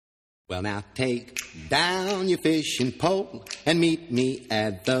Well, now take down your fishing pole and meet me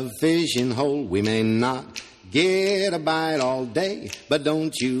at the fishing hole. We may not get a bite all day, but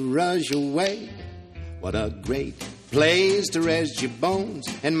don't you rush away. What a great place to rest your bones,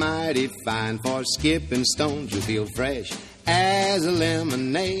 and mighty fine for skipping stones. You'll feel fresh as a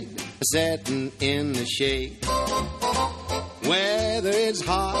lemonade setting in the shade. Whether it's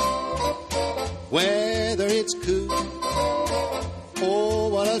hot, whether it's cool, oh,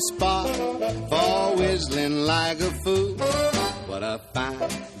 what a spot for whistling like a fool. What a fine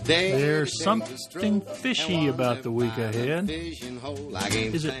day. There's something fishy about the week ahead.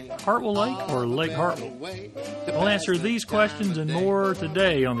 Is it Hartwell Lake or Lake Hartwell? We'll answer these questions and more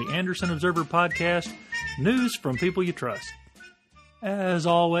today on the Anderson Observer Podcast, News from People You Trust. As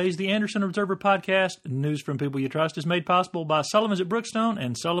always, the Anderson Observer Podcast, News from People You Trust, is made possible by Sullivan's at Brookstone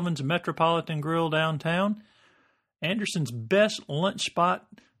and Sullivan's Metropolitan Grill downtown. Anderson's best lunch spot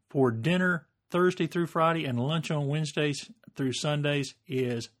for dinner Thursday through Friday and lunch on Wednesdays through Sundays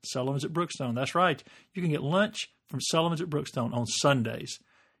is Sullivan's at Brookstone. That's right. You can get lunch from Sullivan's at Brookstone on Sundays.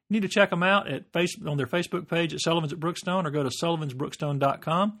 You need to check them out on their Facebook page at Sullivan's at Brookstone, or go to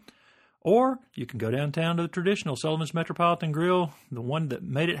sullivansbrookstone.com. Or you can go downtown to the traditional Sullivan's Metropolitan Grill, the one that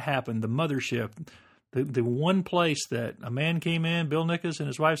made it happen, the mothership, the one place that a man came in, Bill Nickus and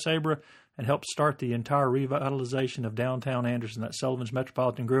his wife Sabra, and helped start the entire revitalization of downtown Anderson. That Sullivan's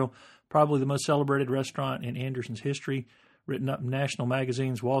Metropolitan Grill, probably the most celebrated restaurant in Anderson's history, written up in national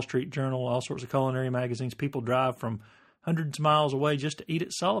magazines, Wall Street Journal, all sorts of culinary magazines. People drive from hundreds of miles away just to eat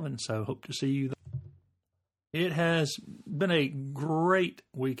at Sullivan, so hope to see you there. It has been a great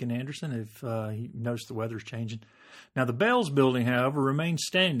week in Anderson, if you notice the weather's changing. Now, the Bells building, however, remains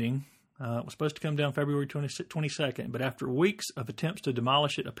standing. It was supposed to come down February 22nd, but after weeks of attempts to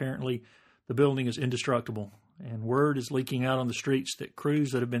demolish it, apparently the building is indestructible. And word is leaking out on the streets that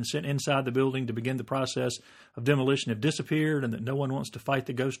crews that have been sent inside the building to begin the process of demolition have disappeared, and that no one wants to fight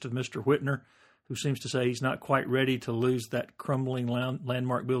the ghost of Mr. Whitner, who seems to say he's not quite ready to lose that crumbling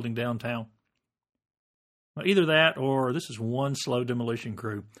landmark building downtown. Well, either that or this is one slow demolition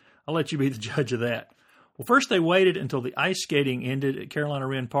crew. I'll let you be the judge of that. Well, first they waited until the ice skating ended at Carolina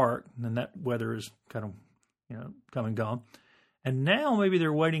Wren Park, and then that weather is kind of, come and gone. And now maybe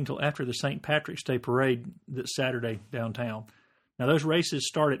they're waiting till after the St. Patrick's Day parade that's Saturday downtown. Now, those races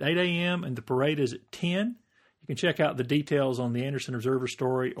start at 8 a.m. and the parade is at 10. You can check out the details on the Anderson Observer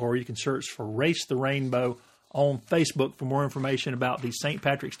story, or you can search for Race the Rainbow on Facebook for more information about the St.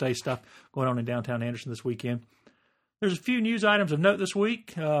 Patrick's Day stuff going on in downtown Anderson this weekend. There's a few news items of note this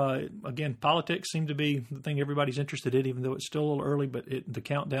week. Again, politics seem to be the thing everybody's interested in, even though it's still a little early, but the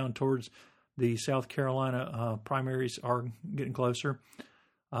countdown towards the South Carolina primaries are getting closer.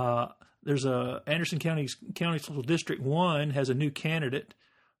 There's Anderson County District 1 has a new candidate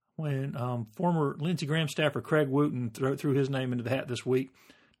when former Lindsey Graham staffer Craig Wooten threw his name into the hat this week.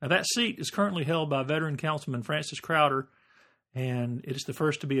 Now, that seat is currently held by veteran councilman Francis Crowder, and it is the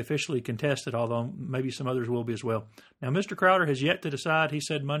first to be officially contested, although maybe some others will be as well. Now, Mr. Crowder has yet to decide. He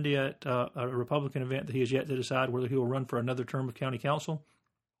said Monday at a Republican event that he has yet to decide whether he will run for another term of county council.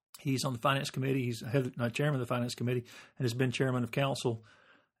 He's on the finance committee. He's chairman of the finance committee and has been chairman of council,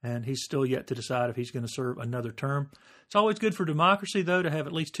 and he's still yet to decide if he's going to serve another term. It's always good for democracy, though, to have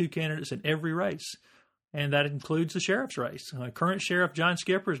at least two candidates in every race, and that includes the sheriff's race. Current Sheriff John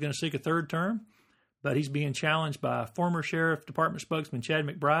Skipper is going to seek a third term, but he's being challenged by former Sheriff Department spokesman Chad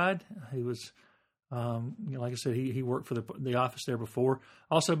McBride, who was, like I said, he worked for the office there before.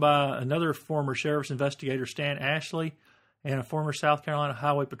 Also by another former sheriff's investigator, Stan Ashley, and a former South Carolina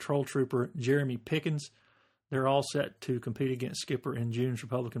Highway Patrol trooper, Jeremy Pickens. They're all set to compete against Skipper in June's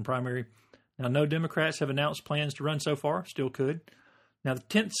Republican primary. Now, no Democrats have announced plans to run so far, still could. Now, the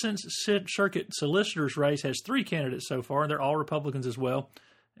 10th Circuit Solicitor's race has 3 candidates so far, and they're all Republicans as well.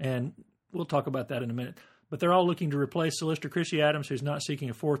 And we'll talk about that in a minute. But they're all looking to replace Solicitor Chrissy Adams, who's not seeking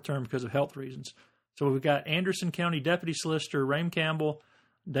a 4th term because of health reasons. So we've got Anderson County Deputy Solicitor Raym Campbell,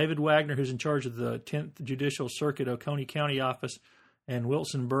 David Wagner, who's in charge of the 10th Judicial Circuit Oconee County office, and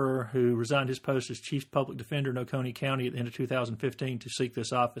Wilson Burr, who resigned his post as Chief Public Defender in Oconee County at the end of 2015 to seek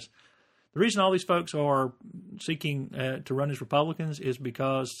this office. The reason all these folks are seeking to run as Republicans is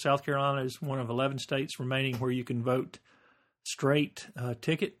because South Carolina is one of 11 states remaining where you can vote straight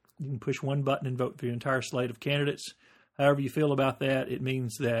ticket. You can push one button and vote for your entire slate of candidates. However you feel about that, it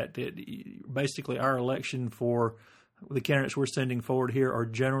means that basically our election for the candidates we're sending forward here are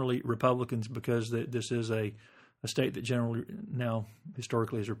generally Republicans, because this is a state that generally now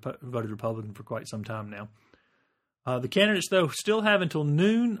historically has voted Republican for quite some time now. The candidates, though, still have until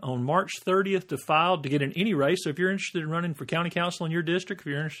noon on March 30th to file to get in any race. So if you're interested in running for county council in your district, if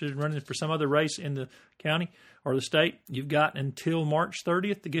you're interested in running for some other race in the county or the state, you've got until March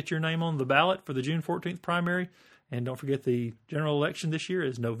 30th to get your name on the ballot for the June 14th primary. And don't forget, the general election this year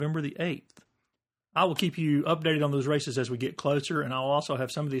is November the 8th. I will keep you updated on those races as we get closer, and I'll also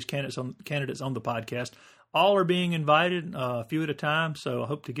have some of these candidates on the podcast. All are being invited, a few at a time, so I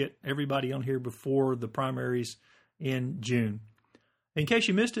hope to get everybody on here before the primaries in June. In case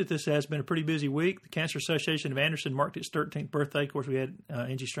you missed it, this has been a pretty busy week. The Cancer Association of Anderson marked its 13th birthday. Of course, we had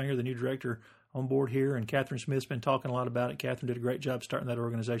Angie Stringer, the new director, on board here, and Catherine Smith's been talking a lot about it. Catherine did a great job starting that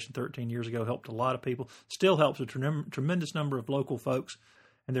organization 13 years ago, helped a lot of people, still helps a tremendous number of local folks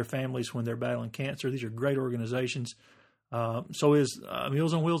and their families when they're battling cancer. These are great organizations. So is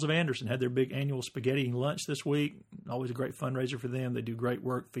Meals on Wheels of Anderson. Had their big annual spaghetti lunch this week. Always a great fundraiser for them. They do great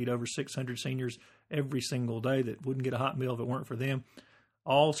work, feed over 600 seniors every single day that wouldn't get a hot meal if it weren't for them.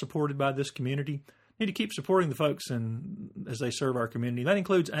 All supported by this community. Need to keep supporting the folks as they serve our community. That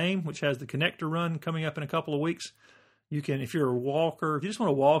includes AIM, which has the Connector Run coming up in a couple of weeks. You can, if you're a walker, if you just want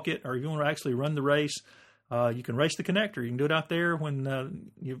to walk it, or if you want to actually run the race, you can race the Connector. You can do it out there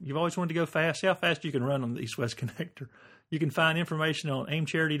when you've always wanted to go fast. See how fast you can run on the East-West Connector. You can find information on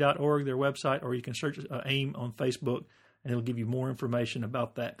aimcharity.org, their website, or you can search AIM on Facebook, and it'll give you more information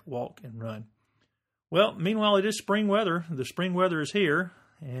about that walk and run. Well, meanwhile, it is spring weather. The spring weather is here,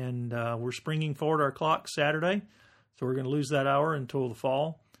 and we're springing forward our clock Saturday, so we're going to lose that hour until the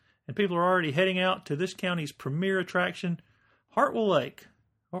fall. And people are already heading out to this county's premier attraction, Hartwell Lake,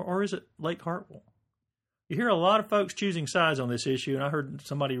 or is it Lake Hartwell? You hear a lot of folks choosing sides on this issue, and I heard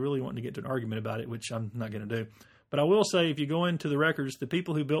somebody really wanting to get to an argument about it, which I'm not going to do. But I will say, if you go into the records, the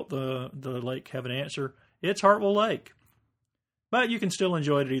people who built the lake have an answer. It's Hartwell Lake. But you can still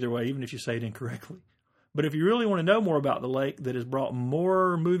enjoy it either way, even if you say it incorrectly. But if you really want to know more about the lake that has brought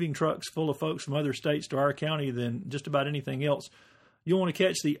more moving trucks full of folks from other states to our county than just about anything else, you'll want to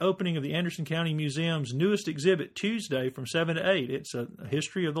catch the opening of the Anderson County Museum's newest exhibit Tuesday from 7 to 8. It's a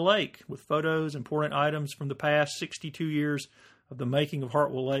history of the lake with photos, important items from the past 62 years of the making of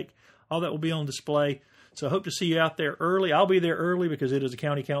Hartwell Lake. All that will be on display. So I hope to see you out there early. I'll be there early because it is a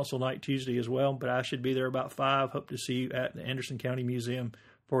county council night Tuesday as well, but I should be there about 5. Hope to see you at the Anderson County Museum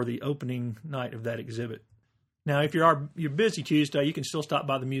for the opening night of that exhibit. Now, if you're busy Tuesday, you can still stop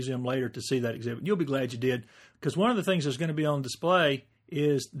by the museum later to see that exhibit. You'll be glad you did, because one of the things that's going to be on display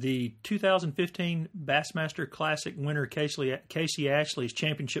is the 2015 Bassmaster Classic winner Casey Ashley's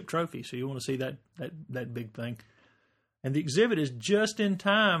championship trophy. So you want to see that big thing. And the exhibit is just in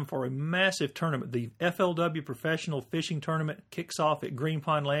time for a massive tournament. The FLW Professional Fishing Tournament kicks off at Green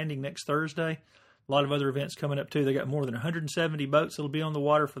Pond Landing next Thursday. A lot of other events coming up, too. They got more than 170 boats that will be on the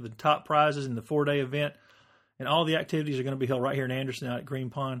water for the top prizes in the 4-day event. And all the activities are going to be held right here in Anderson out at Green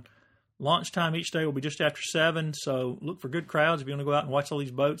Pond. Launch time each day will be just after 7, so look for good crowds if you want to go out and watch all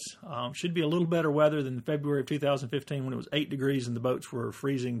these boats. Should be a little better weather than February of 2015 when it was 8 degrees and the boats were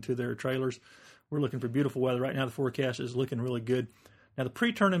freezing to their trailers. We're looking for beautiful weather. Right now the forecast is looking really good. Now the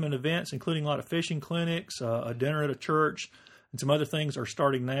pre-tournament events, including a lot of fishing clinics, a dinner at a church, and some other things are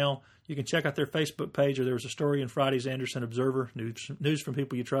starting now. You can check out their Facebook page, or there was a story in Friday's Anderson Observer, news from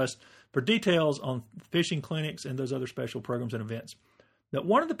people you trust, for details on fishing clinics and those other special programs and events. Now,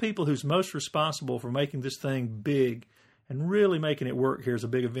 one of the people who's most responsible for making this thing big and really making it work here as a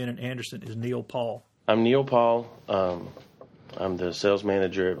big event in Anderson is Neil Paul. I'm Neil Paul. I'm the sales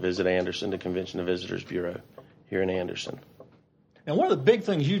manager at Visit Anderson, the Convention and Visitors Bureau here in Anderson. And one of the big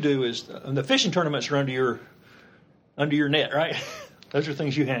things you do is the fishing tournaments are under your net, right? Those are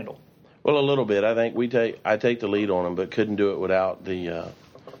things you handle. Well, a little bit. I think I take the lead on them, but couldn't do it without the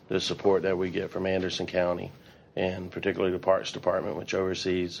support that we get from Anderson County, and particularly the Parks Department, which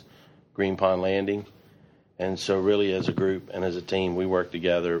oversees Green Pond Landing. And so really as a group and as a team, we work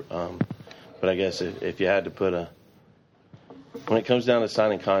together. But I guess if you had to put when it comes down to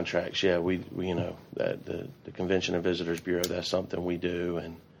signing contracts, we that the Convention and Visitors Bureau, that's something we do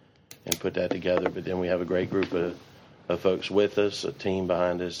and put that together. But then we have a great group of folks with us, a team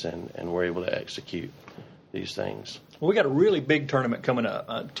behind us, and we're able to execute these things. Well, we got a really big tournament coming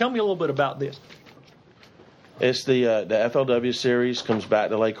up. Tell me a little bit about this. It's the FLW Series, comes back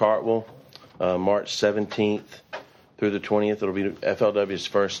to Lake Hartwell, March 17th through the 20th. It'll be FLW's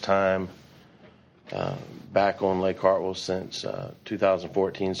first time back on Lake Hartwell since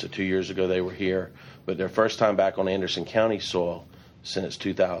 2014, so 2 years ago they were here, but their first time back on Anderson County soil since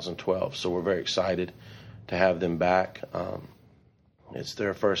 2012, so we're very excited to have them back. It's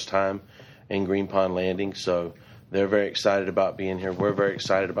their first time in Green Pond Landing, so they're very excited about being here. We're very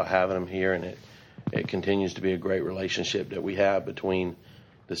excited about having them here, and it continues to be a great relationship that we have between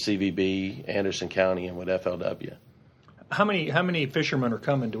the CVB, Anderson County, and with FLW. How many fishermen are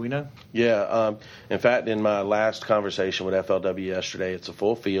coming? Do we know? Yeah. In fact, in my last conversation with FLW yesterday, it's a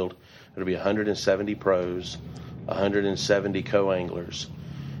full field. It'll be 170 pros, 170 co-anglers.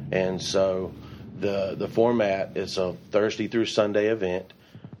 And so the format is a Thursday through Sunday event.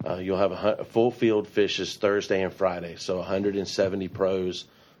 You'll have a full field fishes Thursday and Friday. So 170 pros,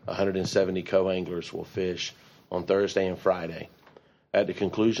 170 co-anglers will fish on Thursday and Friday. At the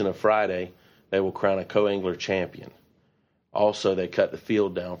conclusion of Friday, they will crown a co-angler champion. Also, they cut the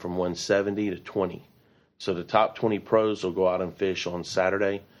field down from 170 to 20. So the top 20 pros will go out and fish on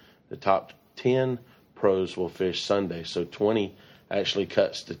Saturday. The top 10 pros will fish Sunday. So 20 actually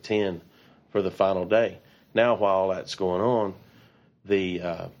cuts to 10 for the final day. Now, while all that's going on,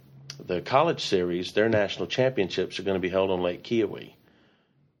 the college series, their national championships are going to be held on Lake Kiowee.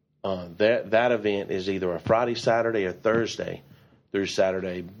 That event is either a Friday, Saturday, or Thursday through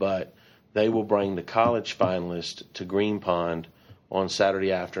Saturday, but they will bring the college finalist to Green Pond on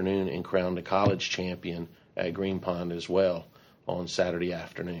Saturday afternoon and crown the college champion at Green Pond as well on Saturday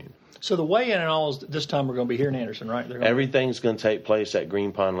afternoon. So the weigh-in and all this time we're going to be here in Anderson, right? Everything's going to take place at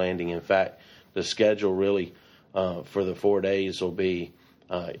Green Pond Landing. In fact, the schedule really for the 4 days will be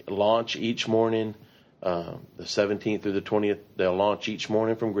launch each morning, the 17th through the 20th. They'll launch each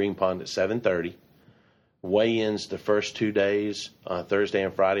morning from Green Pond at 7:30. Weigh-ins the first 2 days, Thursday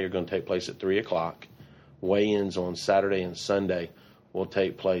and Friday, are going to take place at 3 o'clock. Weigh-ins on Saturday and Sunday will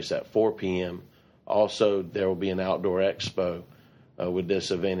take place at 4 p.m. Also, there will be an outdoor expo with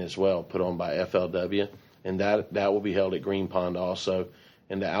this event as well, put on by FLW, and that will be held at Green Pond also.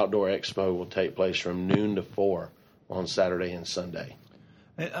 And the outdoor expo will take place from noon to 4 on Saturday and Sunday.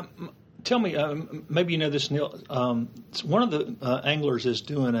 Tell me, maybe you know this, Neil. One of the anglers is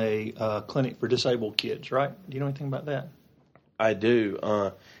doing a clinic for disabled kids, right? Do you know anything about that? I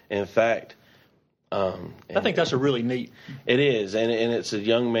do. In fact, I think that's a really neat. It is, and it's a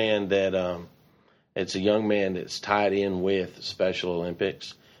young man that's tied in with Special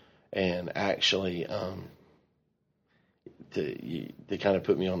Olympics, and actually, to kind of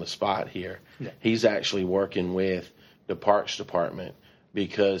put me on the spot here, yeah. He's actually working with the Parks Department,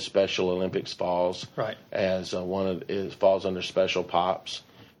 because Special Olympics falls right as falls under Special Pops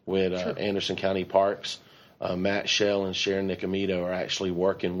with sure. Anderson County Parks. Matt Shell and Sharon Nicomito are actually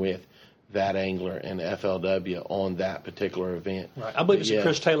working with that angler and FLW on that particular event. Right, I believe it's at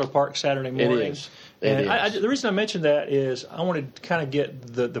Chris Taylor Park Saturday morning. It is. The reason I mentioned that is I wanted to kind of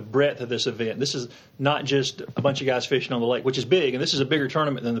get the breadth of this event. This is not just a bunch of guys fishing on the lake, which is big, and this is a bigger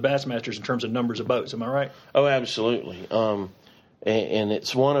tournament than the Bassmasters in terms of numbers of boats. Am I right? Oh, absolutely. And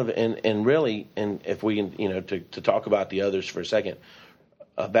it's one of, and really, and if we can, to talk about the others for a second,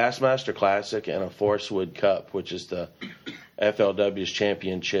 a Bassmaster Classic and a Forest Wood Cup, which is the FLW's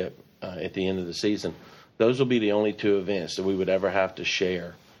championship at the end of the season, those will be the only two events that we would ever have to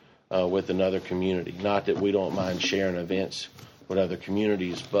share with another community. Not that we don't mind sharing events with other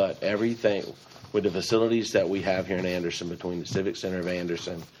communities, but everything with the facilities that we have here in Anderson, between the Civic Center of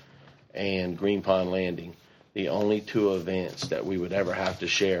Anderson and Green Pond Landing, the only two events that we would ever have to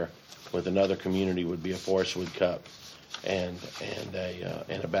share with another community would be a Forest Wood Cup and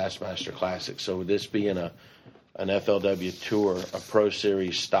a Bassmaster Classic. So with this being an FLW Tour, a Pro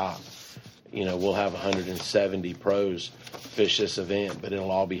Series stop, we'll have 170 pros fish this event, but it'll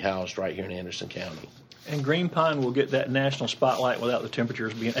all be housed right here in Anderson County. And Green Pond will get that national spotlight without the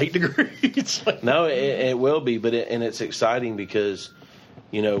temperatures being 8 degrees. No, it will be, but it's exciting because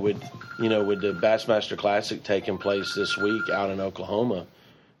with the Bassmaster Classic taking place this week out in Oklahoma,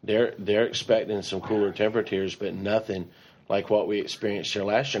 they're expecting some cooler temperatures, but nothing like what we experienced here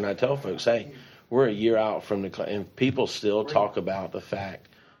last year. And I tell folks, hey, we're a year out from and people still talk about the fact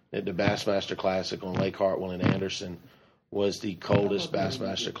that the Bassmaster Classic on Lake Hartwell in Anderson was the coldest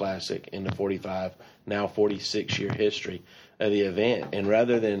Bassmaster Classic in the 45, now 46-year history of the event. And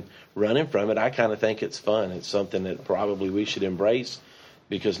rather than running from it, I kind of think it's fun. It's something that probably we should embrace,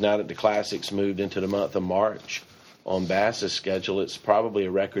 because now that the Classic's moved into the month of March on Bass's schedule, it's probably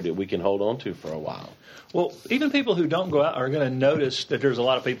a record that we can hold on to for a while. Well, even people who don't go out are going to notice that there's a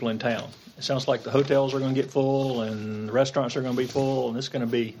lot of people in town. It sounds like the hotels are going to get full and the restaurants are going to be full, and it's going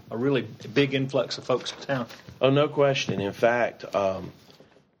to be a really big influx of folks in town. Oh, no question. In fact,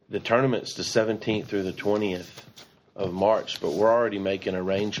 the tournament's the 17th through the 20th of March, but we're already making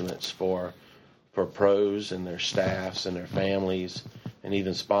arrangements for pros and their staffs and their families and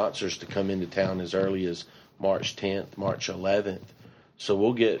even sponsors to come into town as early as March 10th, March 11th. So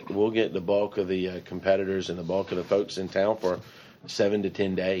we'll get the bulk of the competitors and the bulk of the folks in town for 7 to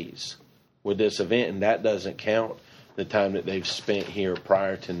 10 days. with this event, and that doesn't count the time that they've spent here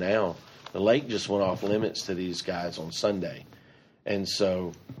prior to now. The lake just went off limits to these guys on Sunday. And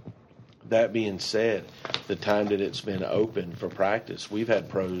so, that being said, the time that it's been open for practice, we've had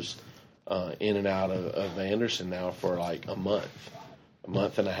pros in and out of Anderson now for like a month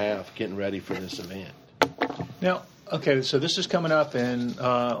and a half, getting ready for this event. Now, okay, so this is coming up, and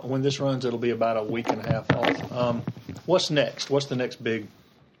when this runs, it'll be about a week and a half off. What's next? What's the next big?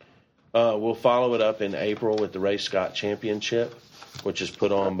 We'll follow it up in April with the Ray Scott Championship, which is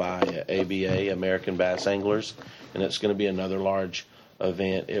put on by ABA, American Bass Anglers, and it's going to be another large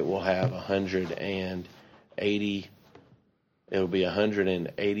event. It will have 180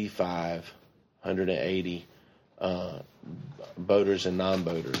 boaters and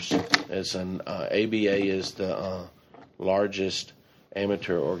non-boaters. As an ABA is the largest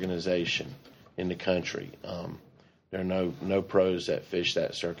amateur organization in the country. There are no pros that fish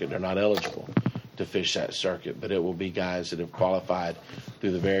that circuit. They're not eligible to fish that circuit, but it will be guys that have qualified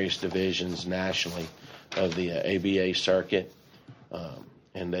through the various divisions nationally of the ABA circuit,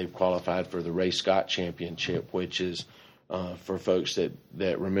 and they've qualified for the Ray Scott Championship, which is for folks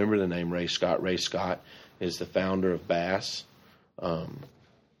that remember the name Ray Scott. Ray Scott is the founder of Bass,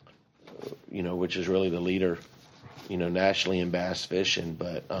 which is really the leader, nationally in bass fishing.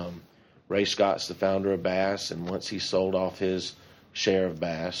 But Ray Scott's the founder of Bass, and once he sold off his share of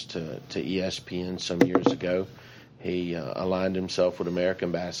Bass to ESPN some years ago, he aligned himself with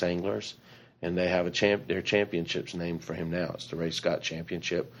American Bass Anglers, and they have their championship's named for him now. It's the Ray Scott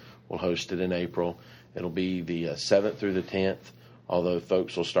Championship. We'll host it in April. It'll be the 7th through the 10th, although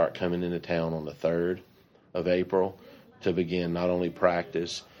folks will start coming into town on the 3rd of April to begin not only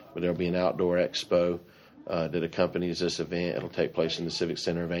practice, but there'll be an outdoor expo that accompanies this event. It'll take place in the Civic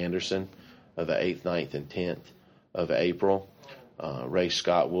Center of Anderson the 8th, 9th, and 10th of April. Ray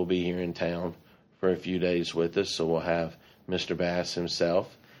Scott will be here in town for a few days with us, so we'll have Mr. Bass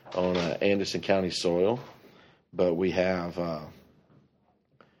himself on Anderson County soil. But we have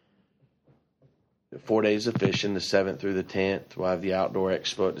 4 days of fishing, the 7th through the 10th. We'll have the outdoor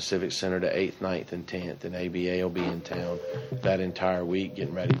expo at the Civic Center the 8th, 9th, and 10th, and ABA will be in town that entire week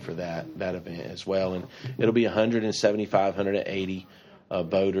getting ready for that event as well. And it'll be 175, 180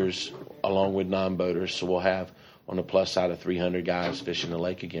 boaters along with non-boaters, so we'll have on the plus side of 300 guys fishing the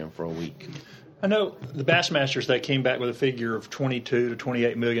lake again for a week. I know the Bassmasters, they came back with a figure of $22 to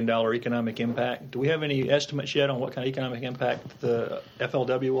 $28 million economic impact. Do we have any estimates yet on what kind of economic impact the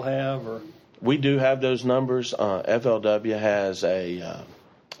FLW will have? Or we do have those numbers. FLW has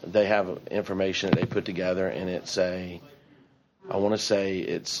they have information that they put together, and it's I want to say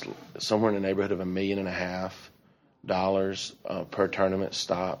it's somewhere in the neighborhood of $1.5 million per tournament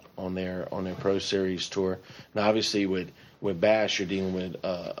stop on their Pro Series tour. Now, obviously, with Bass, you're dealing with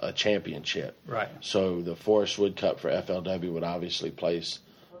a championship, right? So the Forrest Wood Cup for FLW would obviously place,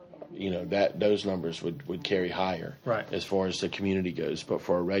 that those numbers would carry higher, right, as far as the community goes. But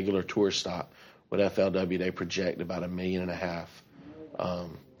for a regular tour stop with FLW, they project about $1.5 million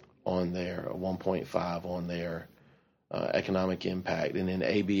on their 1.5 on their economic impact, and then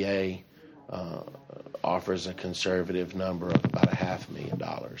ABA offers a conservative number of about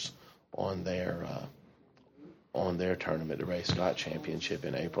 $500,000 on their tournament, the Ray Scott Championship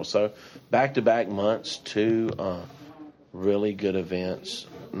in April. So back-to-back months, 2 really good events,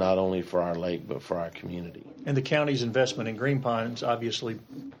 not only for our lake but for our community. And the county's investment in Green Pond is obviously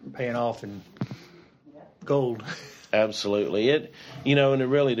paying off in gold. Absolutely. And it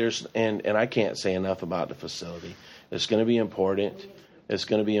really and I can't say enough about the facility. It's going to be important. It's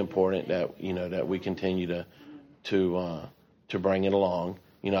going to be important that that we continue to bring it along.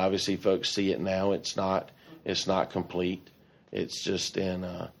 Obviously, folks see it now. It's not complete. It's just in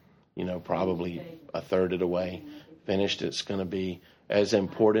probably a third of the way finished. It's going to be as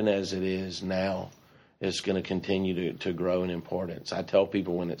important as it is now. It's going to continue to grow in importance. I tell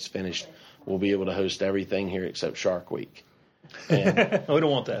people when it's finished, we'll be able to host everything here except Shark Week. And, we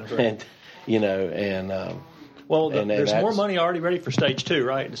don't want that. Right? There's more money already ready for stage 2,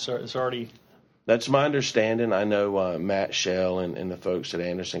 right? It's already. That's my understanding. I know Matt Shell and the folks at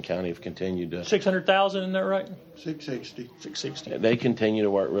Anderson County have continued to. $600,000, isn't that right? $660. They continue to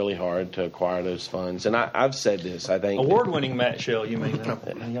work really hard to acquire those funds, and I've said this. I think award-winning Matt Shell. You mean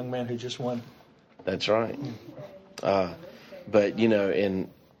a young man who just won? That's right. But and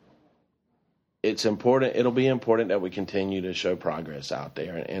it's important. It'll be important that we continue to show progress out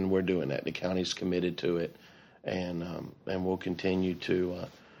there, and we're doing that. The county's committed to it. And we'll continue to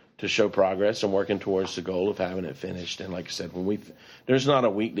show progress and working towards the goal of having it finished. And like I said, there's not a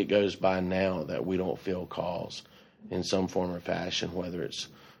week that goes by now that we don't feel calls in some form or fashion, whether it's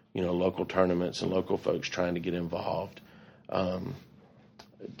local tournaments and local folks trying to get involved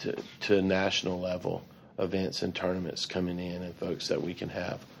to national level events and tournaments coming in and folks that we can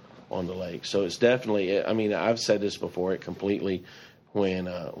have on the lake. So it's definitely, I've said this before, it completely,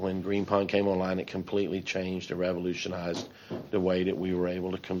 when Green Pond came online, it completely changed and revolutionized the way that we were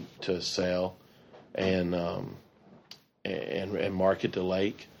able to sell and market the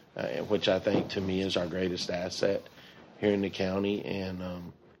lake, which I think to me is our greatest asset here in the county,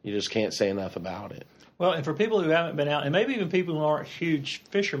 and you just can't say enough about it. Well, and for people who haven't been out, and maybe even people who aren't huge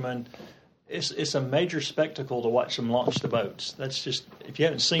fishermen, it's a major spectacle to watch them launch the boats. That's just, if you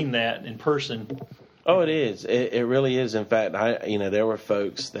haven't seen that in person. Oh, it is. It really is. In fact, there were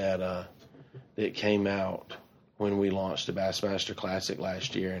folks that came out when we launched the Bassmaster Classic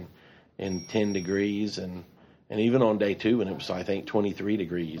last year in 10 degrees, and even on day 2 when it was, I think, 23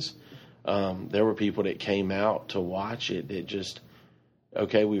 degrees. There were people that came out to watch it that just,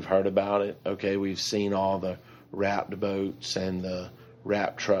 okay, we've heard about it. Okay, we've seen all the wrapped boats and the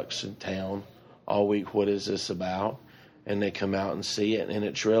wrapped trucks in town all week. What is this about? And they come out and see it, and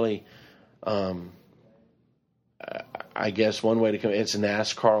it's really, I guess one way to come, it's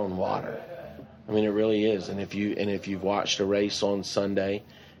NASCAR on water. I mean, it really is. And if you've watched a race on Sunday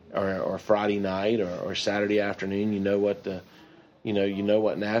or Friday night or Saturday afternoon, you know what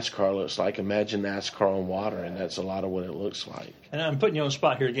NASCAR looks like. Imagine NASCAR on water, and that's a lot of what it looks like. And I'm putting you on the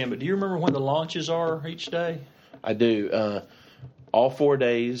spot here again, but do you remember when the launches are each day? I do. All 4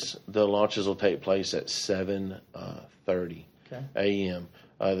 days, the launches will take place at 7:30 a.m.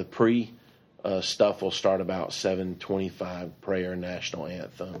 The pre stuff will start about 7:25, prayer, national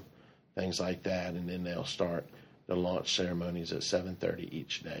anthem, things like that, and then they'll start the launch ceremonies at 7:30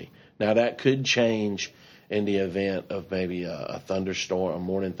 each day. Now, that could change in the event of maybe a thunderstorm, a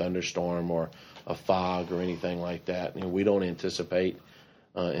morning thunderstorm, or a fog or anything like that. We don't anticipate.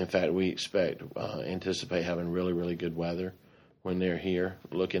 In fact, we anticipate having really, really good weather when they're here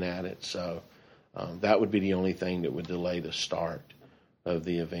looking at it. So that would be the only thing that would delay the start of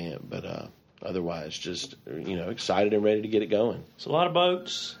the event. But otherwise, just excited and ready to get it going. It's a lot of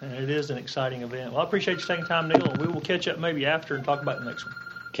boats, and it is an exciting event. Well, I appreciate you taking time, Neil, and we will catch up maybe after and talk about the next one.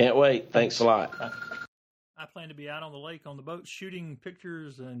 Can't wait. Thanks a lot. Bye. I plan to be out on the lake on the boat shooting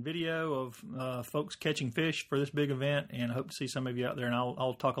pictures and video of folks catching fish for this big event, and I hope to see some of you out there, and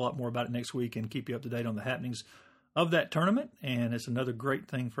I'll talk a lot more about it next week and keep you up to date on the happenings of that tournament. And it's another great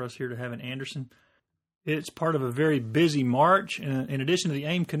thing for us here to have in Anderson. It's part of a very busy March. In addition to the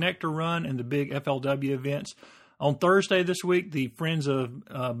AIM Connector Run and the big FLW events, on Thursday this week, the Friends of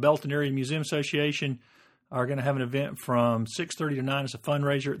Belton Area Museum Association are going to have an event from 6:30 to 9 as a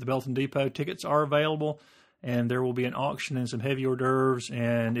fundraiser at the Belton Depot. Tickets are available, and there will be an auction and some heavy hors d'oeuvres,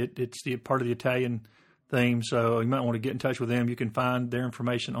 and it's part of the Italian theme, so you might want to get in touch with them. You can find their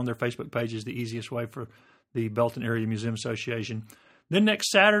information on their Facebook page is the easiest way for the Belton Area Museum Association. Then next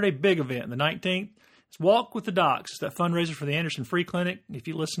Saturday, big event, the 19th, it's Walk with the Docs. It's that fundraiser for the Anderson Free Clinic. If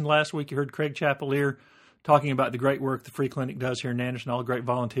you listened last week, you heard Craig Chapelier talking about the great work the Free Clinic does here in Anderson, all the great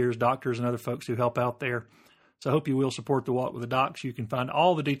volunteers, doctors, and other folks who help out there. So I hope you will support the Walk with the Docs. You can find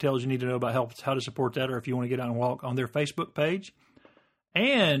all the details you need to know about how to support that, or if you want to get out and walk, on their Facebook page.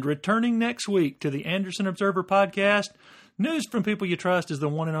 And returning next week to the Anderson Observer podcast, News from People You Trust, is the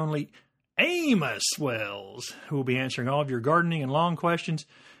one and only Amos Wells, who will be answering all of your gardening and lawn questions.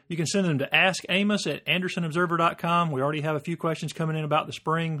 You can send them to askamos@andersonobserver.com. We already have a few questions coming in about the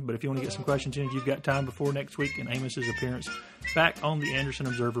spring, but if you want to get some questions in, you've got time before next week and Amos's appearance back on the Anderson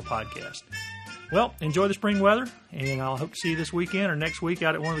Observer podcast. Well, enjoy the spring weather, and I'll hope to see you this weekend or next week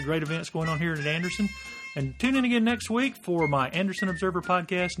out at one of the great events going on here at Anderson. And tune in again next week for my Anderson Observer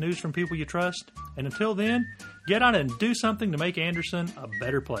podcast, News from People You Trust. And until then, get out and do something to make Anderson a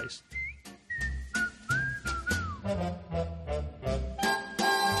better place.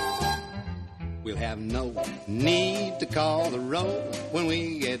 We'll have no need to call the roll when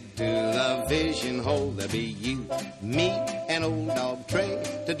we get to the fishing hole. There'll be you, me, and old dog Trey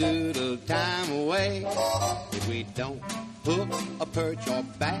to doodle time away. If we don't hook a perch or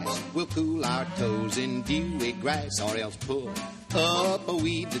bass, we'll cool our toes in dewy grass, or else pull up a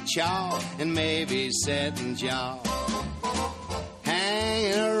weed to chaw and maybe set and jaw.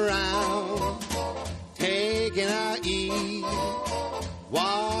 Hanging around, taking our ease,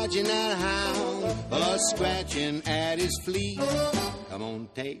 watching that hound scratching at his fleece. Come on,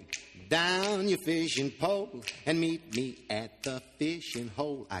 take down your fishing pole and meet me at the fishing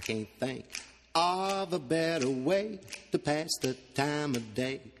hole. I can't think of a better way to pass the time of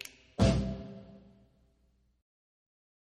day.